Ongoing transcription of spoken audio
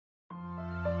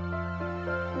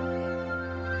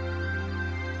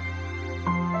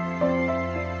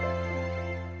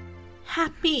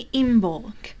Happy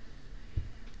Imbolc!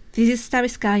 This is Starry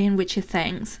Sky and Witchy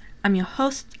Things. I'm your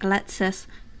host, Alexis,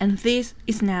 and this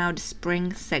is now the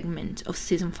spring segment of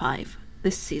Season 5, the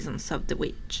Seasons of the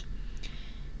Witch.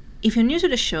 If you're new to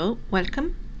the show,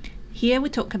 welcome. Here we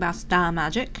talk about star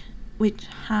magic, which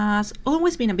has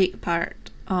always been a big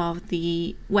part of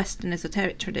the Western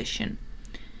esoteric tradition.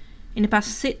 In the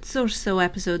past 6 or so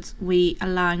episodes, we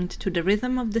aligned to the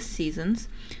rhythm of the seasons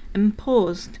and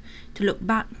paused to look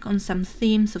back on some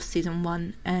themes of Season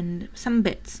 1 and some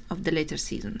bits of the later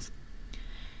seasons.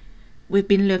 We've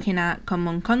been looking at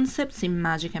common concepts in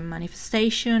magic and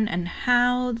manifestation and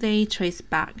how they trace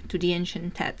back to the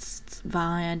ancient texts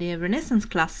via the Renaissance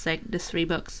classic, The Three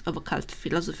Books of Occult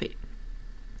Philosophy.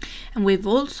 And we've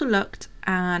also looked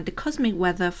at the cosmic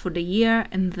weather for the year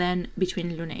and then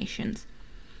between lunations.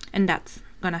 And that's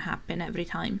gonna happen every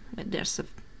time there's a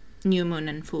new moon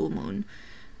and full moon.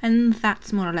 And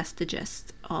that's more or less the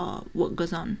gist of what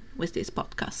goes on with this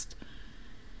podcast.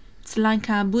 It's like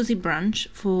a boozy brunch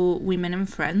for women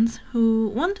and friends who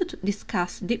wanted to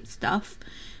discuss deep stuff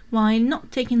while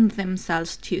not taking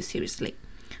themselves too seriously.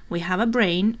 We have a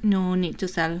brain, no need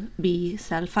to be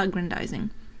self-aggrandizing.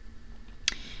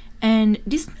 And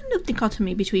this kind of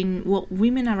dichotomy between what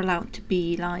women are allowed to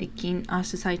be like in our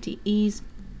society is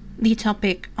the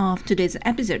topic of today's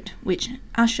episode, which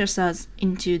ushers us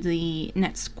into the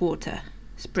next quarter,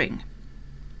 spring.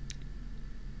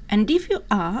 And if you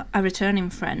are a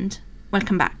returning friend,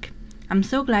 welcome back. I'm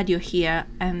so glad you're here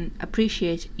and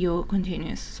appreciate your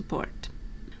continuous support.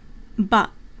 But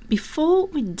before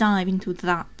we dive into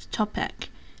that topic,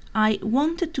 I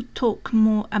wanted to talk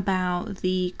more about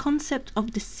the concept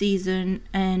of the season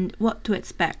and what to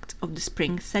expect of the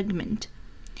spring segment.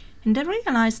 And I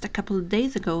realized a couple of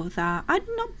days ago that I did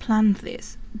not plan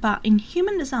this, but in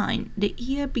human design, the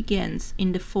year begins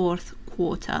in the 4th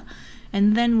quarter,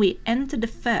 and then we enter the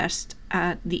first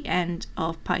at the end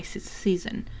of Pisces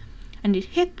season. And it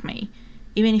hit me,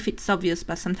 even if it's obvious,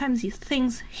 but sometimes these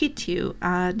things hit you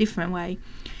a different way.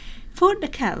 For the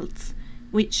Celts,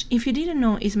 which, if you didn't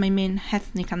know, is my main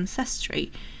ethnic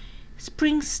ancestry,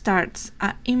 spring starts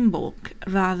at Imbolc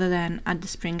rather than at the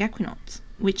spring equinox,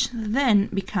 which then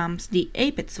becomes the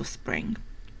apex of spring.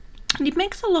 And it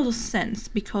makes a lot of sense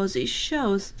because it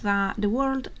shows that the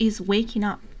world is waking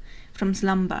up from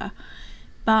slumber.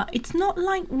 But it's not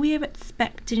like we're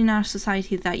expected in our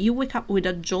society that you wake up with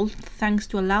a jolt thanks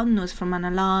to a loud noise from an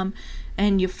alarm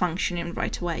and you're functioning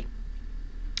right away.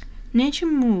 Nature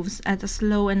moves at a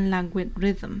slow and languid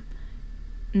rhythm.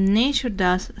 Nature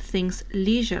does things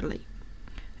leisurely.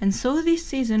 And so this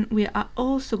season we are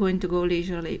also going to go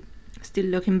leisurely, still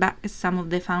looking back at some of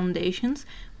the foundations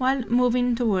while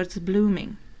moving towards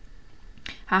blooming.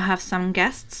 I have some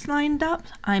guests lined up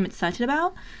I'm excited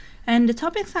about, and the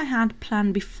topics I had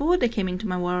planned before they came into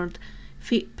my world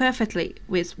fit perfectly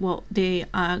with what they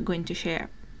are going to share.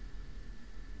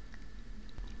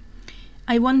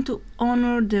 I want to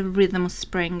honor the rhythm of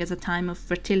spring as a time of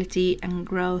fertility and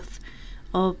growth,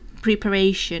 of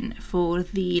preparation for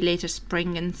the later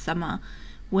spring and summer,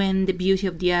 when the beauty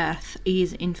of the earth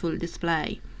is in full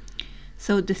display.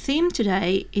 So the theme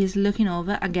today is looking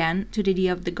over again to the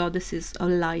idea of the goddesses of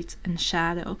light and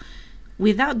shadow,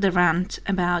 without the rant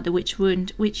about the witch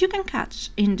wound, which you can catch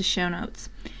in the show notes.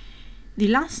 The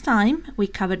last time we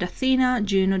covered Athena,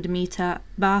 Juno, Demeter,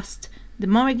 Bast, the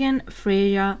Morrigan,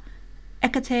 Freya,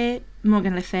 Hecate,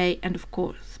 Morgan Le Fay, and of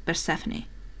course Persephone.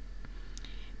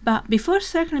 But before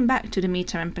circling back to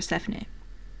Demeter and Persephone,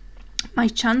 my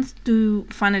chance to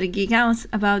finally geek out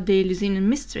about the Eleusinian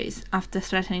mysteries after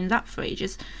threatening that for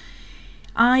ages,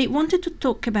 I wanted to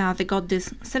talk about the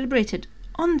goddess celebrated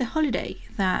on the holiday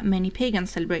that many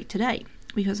pagans celebrate today,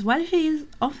 because while she is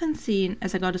often seen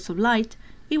as a goddess of light,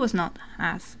 it was not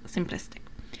as simplistic.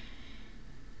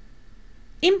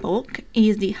 Imbolc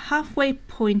is the halfway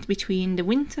point between the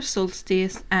winter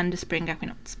solstice and the spring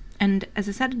equinox, and as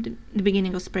I said at the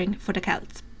beginning of spring for the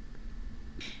Celts.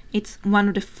 It's one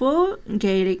of the 4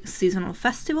 Gaelic seasonal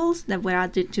festivals that were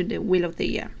added to the Wheel of the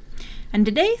Year, and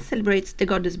the day celebrates the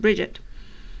goddess Brigid.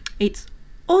 It's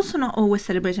also not always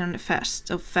celebrated on the 1st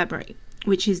of February,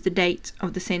 which is the date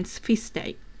of the saint's feast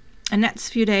day. And that's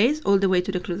few days all the way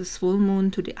to the closest full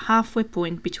moon, to the halfway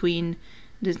point between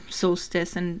the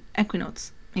solstice and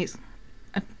equinox is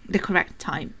the correct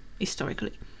time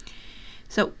historically.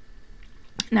 So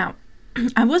now,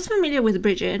 I was familiar with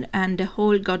Brigid and the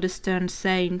whole goddess turned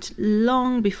saint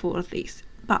long before this,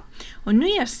 but on New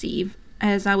Year's Eve,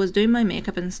 as I was doing my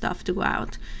makeup and stuff to go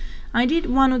out, I did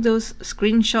one of those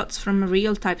screenshots from a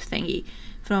real type thingy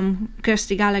from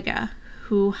Kirsty Gallagher,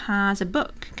 who has a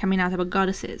book coming out about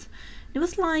goddesses. It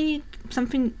was like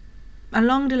something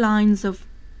along the lines of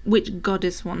which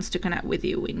goddess wants to connect with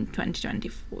you in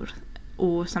 2024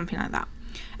 or something like that.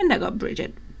 And I got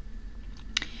Brigid.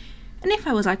 And if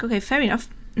I was like, okay, fair enough,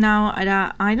 now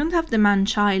I don't have the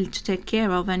man-child to take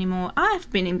care of anymore, I've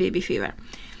been in baby fever.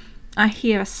 I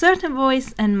hear a certain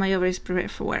voice and my ovaries prepare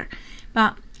for work.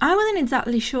 But I wasn't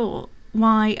exactly sure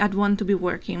why I'd want to be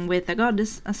working with a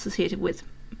goddess associated with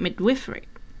midwifery.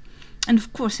 And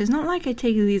of course, it's not like I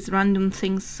take these random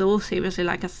things so seriously,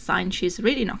 like a sign she's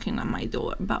really knocking on my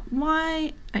door. But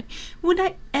why would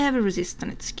I ever resist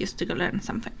an excuse to go learn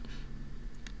something?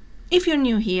 If you're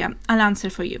new here, I'll answer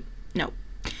for you. No.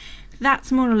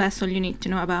 That's more or less all you need to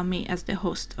know about me as the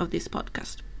host of this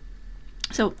podcast.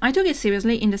 So I took it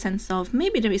seriously in the sense of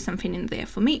maybe there is something in there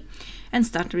for me, and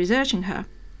started researching her.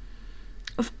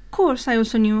 Of course, I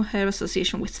also knew her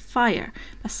association with fire,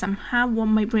 but somehow what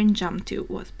my brain jumped to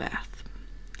was birth.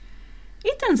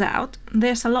 It turns out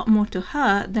there's a lot more to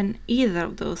her than either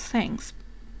of those things.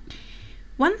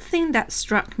 One thing that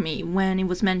struck me when it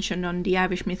was mentioned on the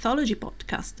Irish Mythology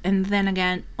podcast, and then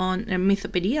again on a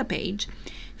Mythopedia page,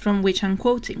 from which I'm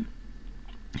quoting,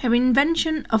 her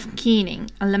invention of keening,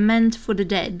 a lament for the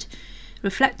dead,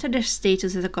 reflected her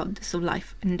status as a goddess of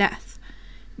life and death.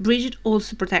 Brigid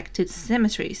also protected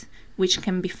cemeteries, which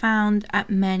can be found at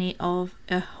many of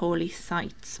her holy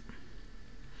sites.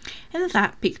 And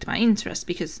that piqued my interest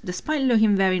because, despite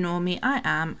looking very normy, I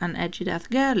am an edgy death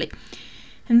girly.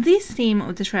 And this theme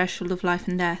of the threshold of life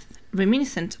and death,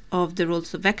 reminiscent of the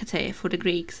roles of Hecate for the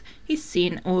Greeks, is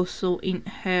seen also in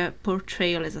her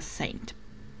portrayal as a saint.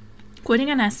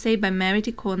 Quoting an essay by Mary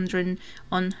T. Condren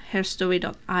on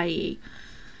herstory.ie,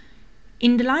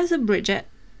 in the lives of Brigid,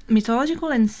 mythological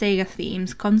and saga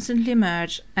themes constantly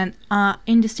emerge and are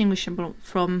indistinguishable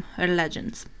from her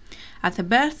legends. At her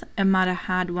birth, her mother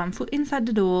had one foot inside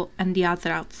the door and the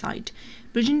other outside,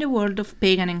 bridging the world of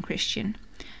pagan and Christian.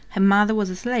 Her mother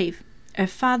was a slave, her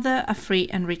father a free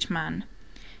and rich man.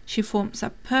 She forms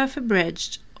a perfect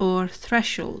bridge or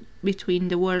threshold between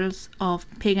the worlds of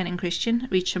pagan and Christian,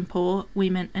 rich and poor,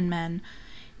 women and men.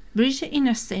 Brigid, in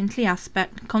her saintly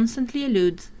aspect, constantly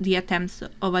eludes the attempts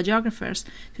of hagiographers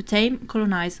to tame,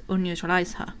 colonize, or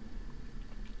neutralize her.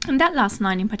 And that last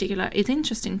line in particular is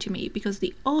interesting to me because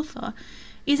the author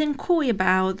isn't coy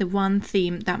about the one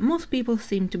theme that most people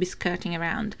seem to be skirting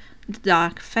around, the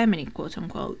dark feminine,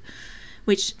 quote-unquote,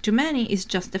 which to many is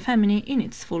just the feminine in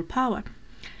its full power.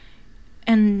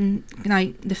 And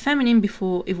like the feminine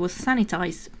before it was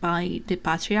sanitized by the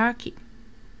patriarchy.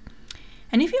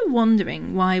 And if you're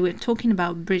wondering why we're talking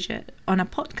about Brigid on a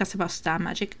podcast about star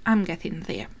magic, I'm getting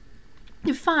there.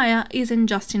 The fire isn't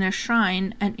just in her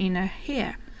shrine and in her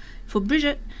hair, for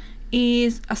Brigid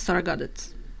is a star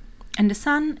goddess, and the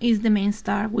sun is the main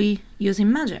star we use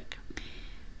in magic.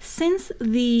 Since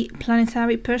the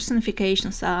planetary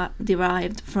personifications are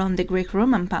derived from the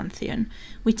Greek-Roman pantheon,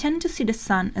 we tend to see the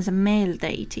sun as a male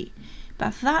deity,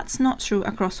 but that's not true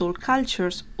across all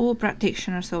cultures or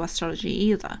practitioners of astrology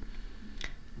either.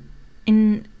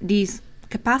 In this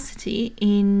capacity,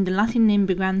 in the Latin name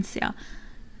Brigantia,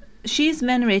 she is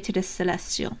venerated as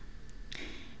celestial.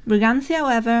 Brigantia,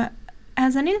 however,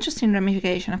 has an interesting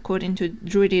ramification according to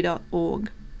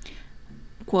druidi.org.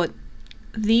 Quote,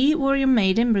 the warrior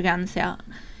maiden Brigantia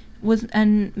was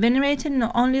venerated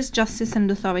not only as justice and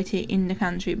authority in the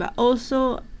country, but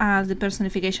also as the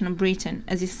personification of Britain,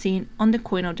 as is seen on the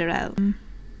coin of the realm.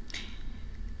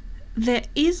 There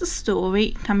is a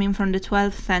story coming from the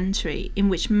 12th century in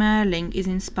which Merlin is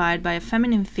inspired by a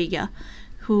feminine figure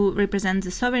who represents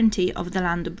the sovereignty of the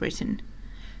land of Britain.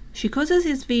 She causes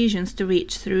his visions to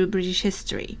reach through British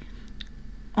history,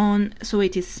 on, so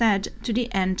it is said, to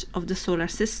the end of the solar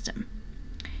system.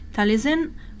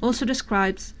 Taliesin also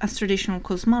describes as traditional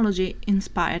cosmology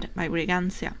inspired by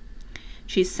Brigantia.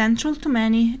 She is central to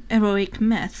many heroic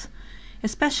myths,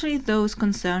 especially those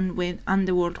concerned with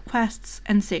underworld quests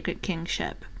and sacred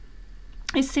kingship.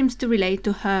 It seems to relate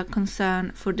to her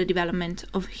concern for the development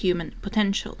of human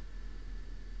potential.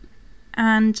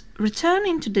 And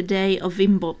returning to the day of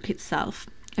Imbolc itself,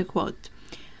 I quote,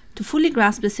 to fully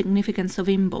grasp the significance of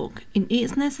Imbolc, it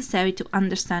is necessary to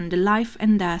understand the life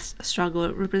and death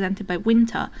struggle represented by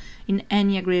winter in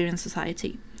any agrarian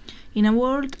society. In a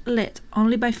world lit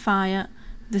only by fire,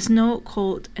 the snow,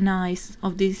 cold, and ice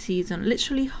of this season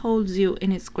literally holds you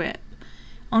in its grip,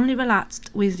 only relaxed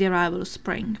with the arrival of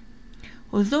spring.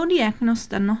 Although the equinox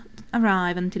does not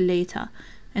arrive until later,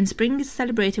 and spring is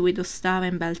celebrated with Ostara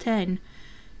and Beltane,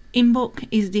 Imbolc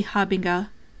is the harbinger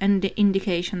and the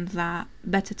indication that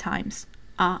better times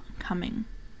are coming.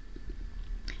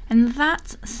 And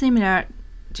that's similar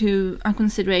to a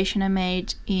consideration I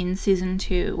made in season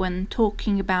 2 when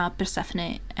talking about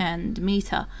Persephone and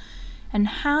Demeter, and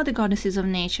how the goddesses of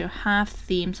nature have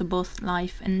themes of both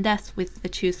life and death, with the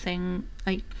two things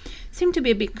seem to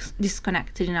be a bit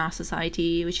disconnected in our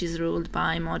society, which is ruled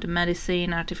by modern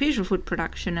medicine, artificial food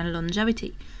production, and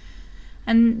longevity.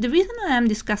 And the reason I am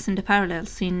discussing the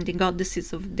parallels in the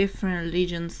goddesses of different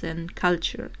religions and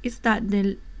culture is that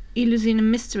the Eleusinian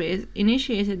mysteries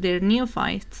initiated their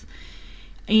neophytes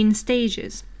in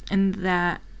stages, and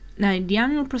that the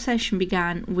annual procession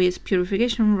began with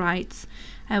purification rites,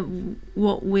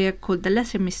 what were called the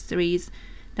lesser mysteries,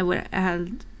 that were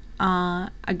held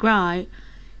agri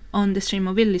on the stream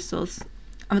of Ilissos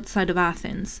outside of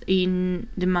Athens in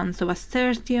the month of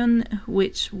Astertion,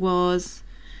 which was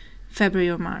February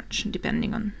or March,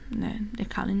 depending on the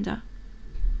calendar.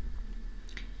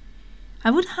 I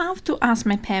would have to ask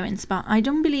my parents, but I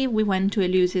don't believe we went to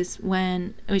Eleusis,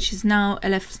 which is now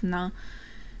Elefsina,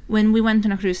 when we went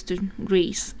on a cruise to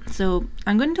Greece. So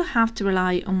I'm going to have to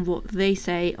rely on what they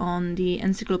say on the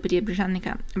Encyclopedia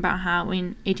Britannica about how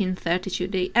in 1832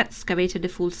 they excavated the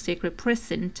full sacred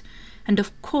precinct, and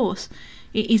of course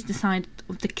it is the site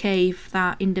of the cave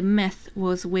that in the myth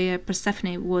was where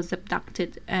Persephone was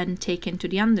abducted and taken to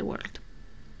the underworld.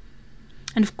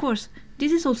 And of course,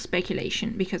 this is all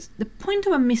speculation, because the point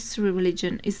of a mystery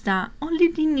religion is that only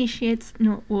the initiates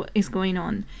know what is going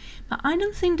on. But I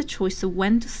don't think the choice of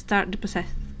when to start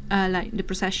the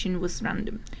procession was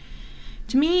random.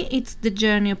 To me, it's the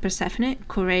journey of Persephone,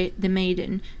 Kore, the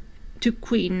maiden, to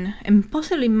queen, and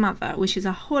possibly mother, which is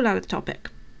a whole other topic.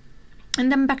 And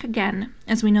then back again.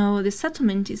 As we know, the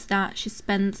settlement is that she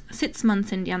spends 6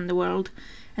 months in the underworld,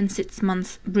 and 6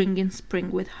 months bringing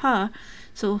spring with her,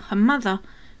 so her mother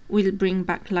will bring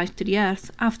back life to the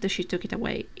earth after she took it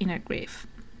away in her grave.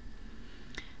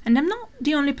 And I'm not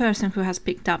the only person who has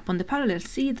picked up on the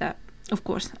parallels either, of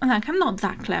course. I'm not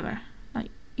that clever.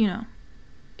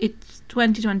 It's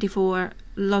 2024, a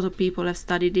lot of people have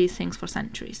studied these things for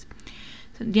centuries.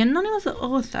 So the anonymous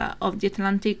author of the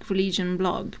Atlantic Religion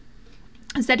blog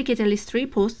has dedicated at least 3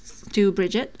 posts to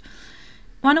Brigid,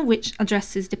 one of which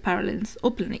addresses the parallels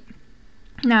openly.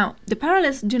 Now, the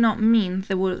parallels do not mean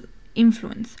they will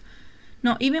influence,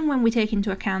 not even when we take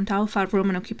into account how far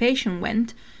Roman occupation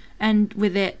went, and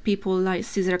with it people like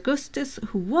Caesar Augustus,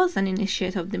 who was an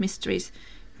initiate of the mysteries,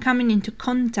 coming into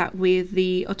contact with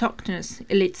the autochthonous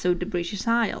elites of the British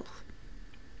Isles.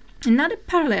 Another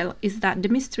parallel is that the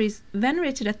mysteries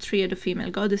venerated a triad of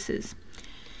female goddesses: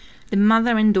 the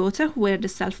mother and daughter, who were the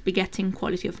self-begetting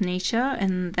quality of nature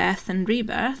and death and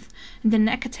rebirth, and then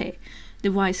Hecate, the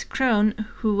wise crone,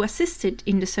 who assisted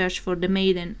in the search for the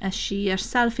maiden, as she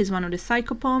herself is one of the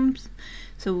psychopomps,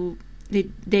 so the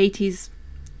deities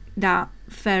that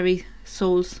ferry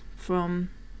souls from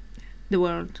the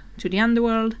world to the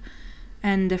underworld,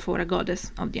 and therefore a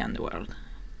goddess of the underworld.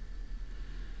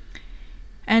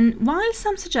 And while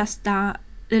some suggest that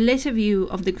the later view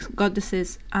of the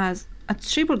goddesses as a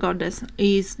triple goddess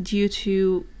is due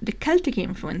to the Celtic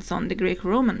influence on the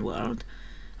Greco-Roman world,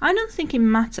 I don't think it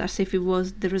matters if it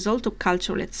was the result of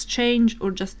cultural exchange or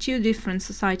just 2 different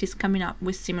societies coming up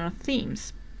with similar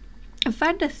themes. The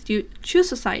fact that 2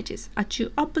 societies at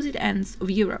 2 opposite ends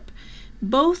of Europe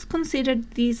both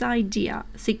considered this idea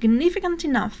significant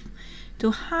enough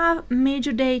to have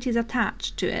major deities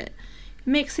attached to it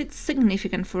makes it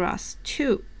significant for us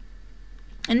too.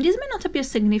 And this may not appear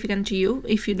significant to you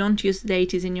if you don't use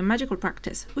deities in your magical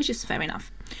practice, which is fair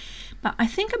enough. But I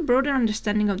think a broader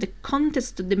understanding of the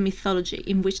context of the mythology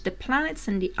in which the planets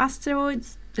and the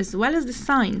asteroids, as well as the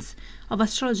signs of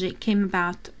astrology, came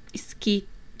about is key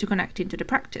to connecting to the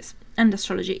practice. And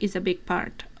astrology is a big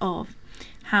part of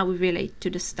how we relate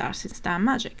to the stars in star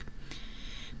magic.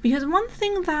 Because one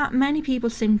thing that many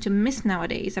people seem to miss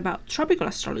nowadays about tropical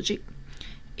astrology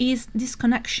is this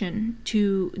connection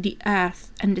to the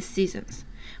earth and the seasons,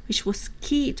 which was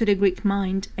key to the Greek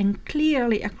mind and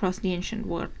clearly across the ancient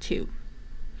world too.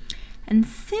 And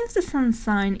since the sun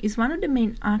sign is one of the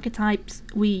main archetypes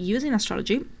we use in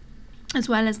astrology, as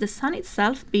well as the sun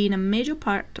itself being a major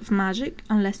part of magic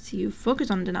unless you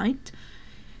focus on the night,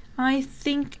 I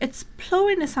think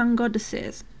exploring the sun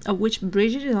goddesses, of which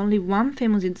Brigid is only one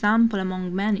famous example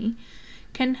among many,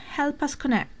 can help us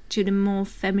connect to the more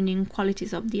feminine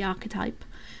qualities of the archetype,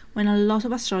 when a lot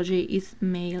of astrology is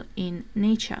male in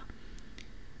nature.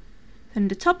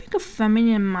 And the topic of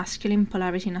feminine and masculine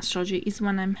polarity in astrology is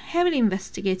one I'm heavily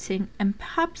investigating, and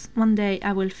perhaps one day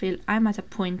I will feel I'm at a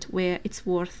point where it's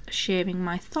worth sharing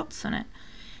my thoughts on it.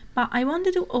 But I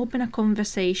wanted to open a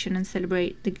conversation and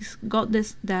celebrate the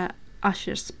goddess that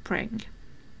ushers spring.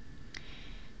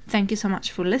 Thank you so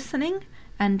much for listening,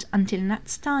 And until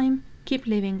next time, keep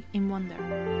living in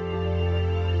wonder.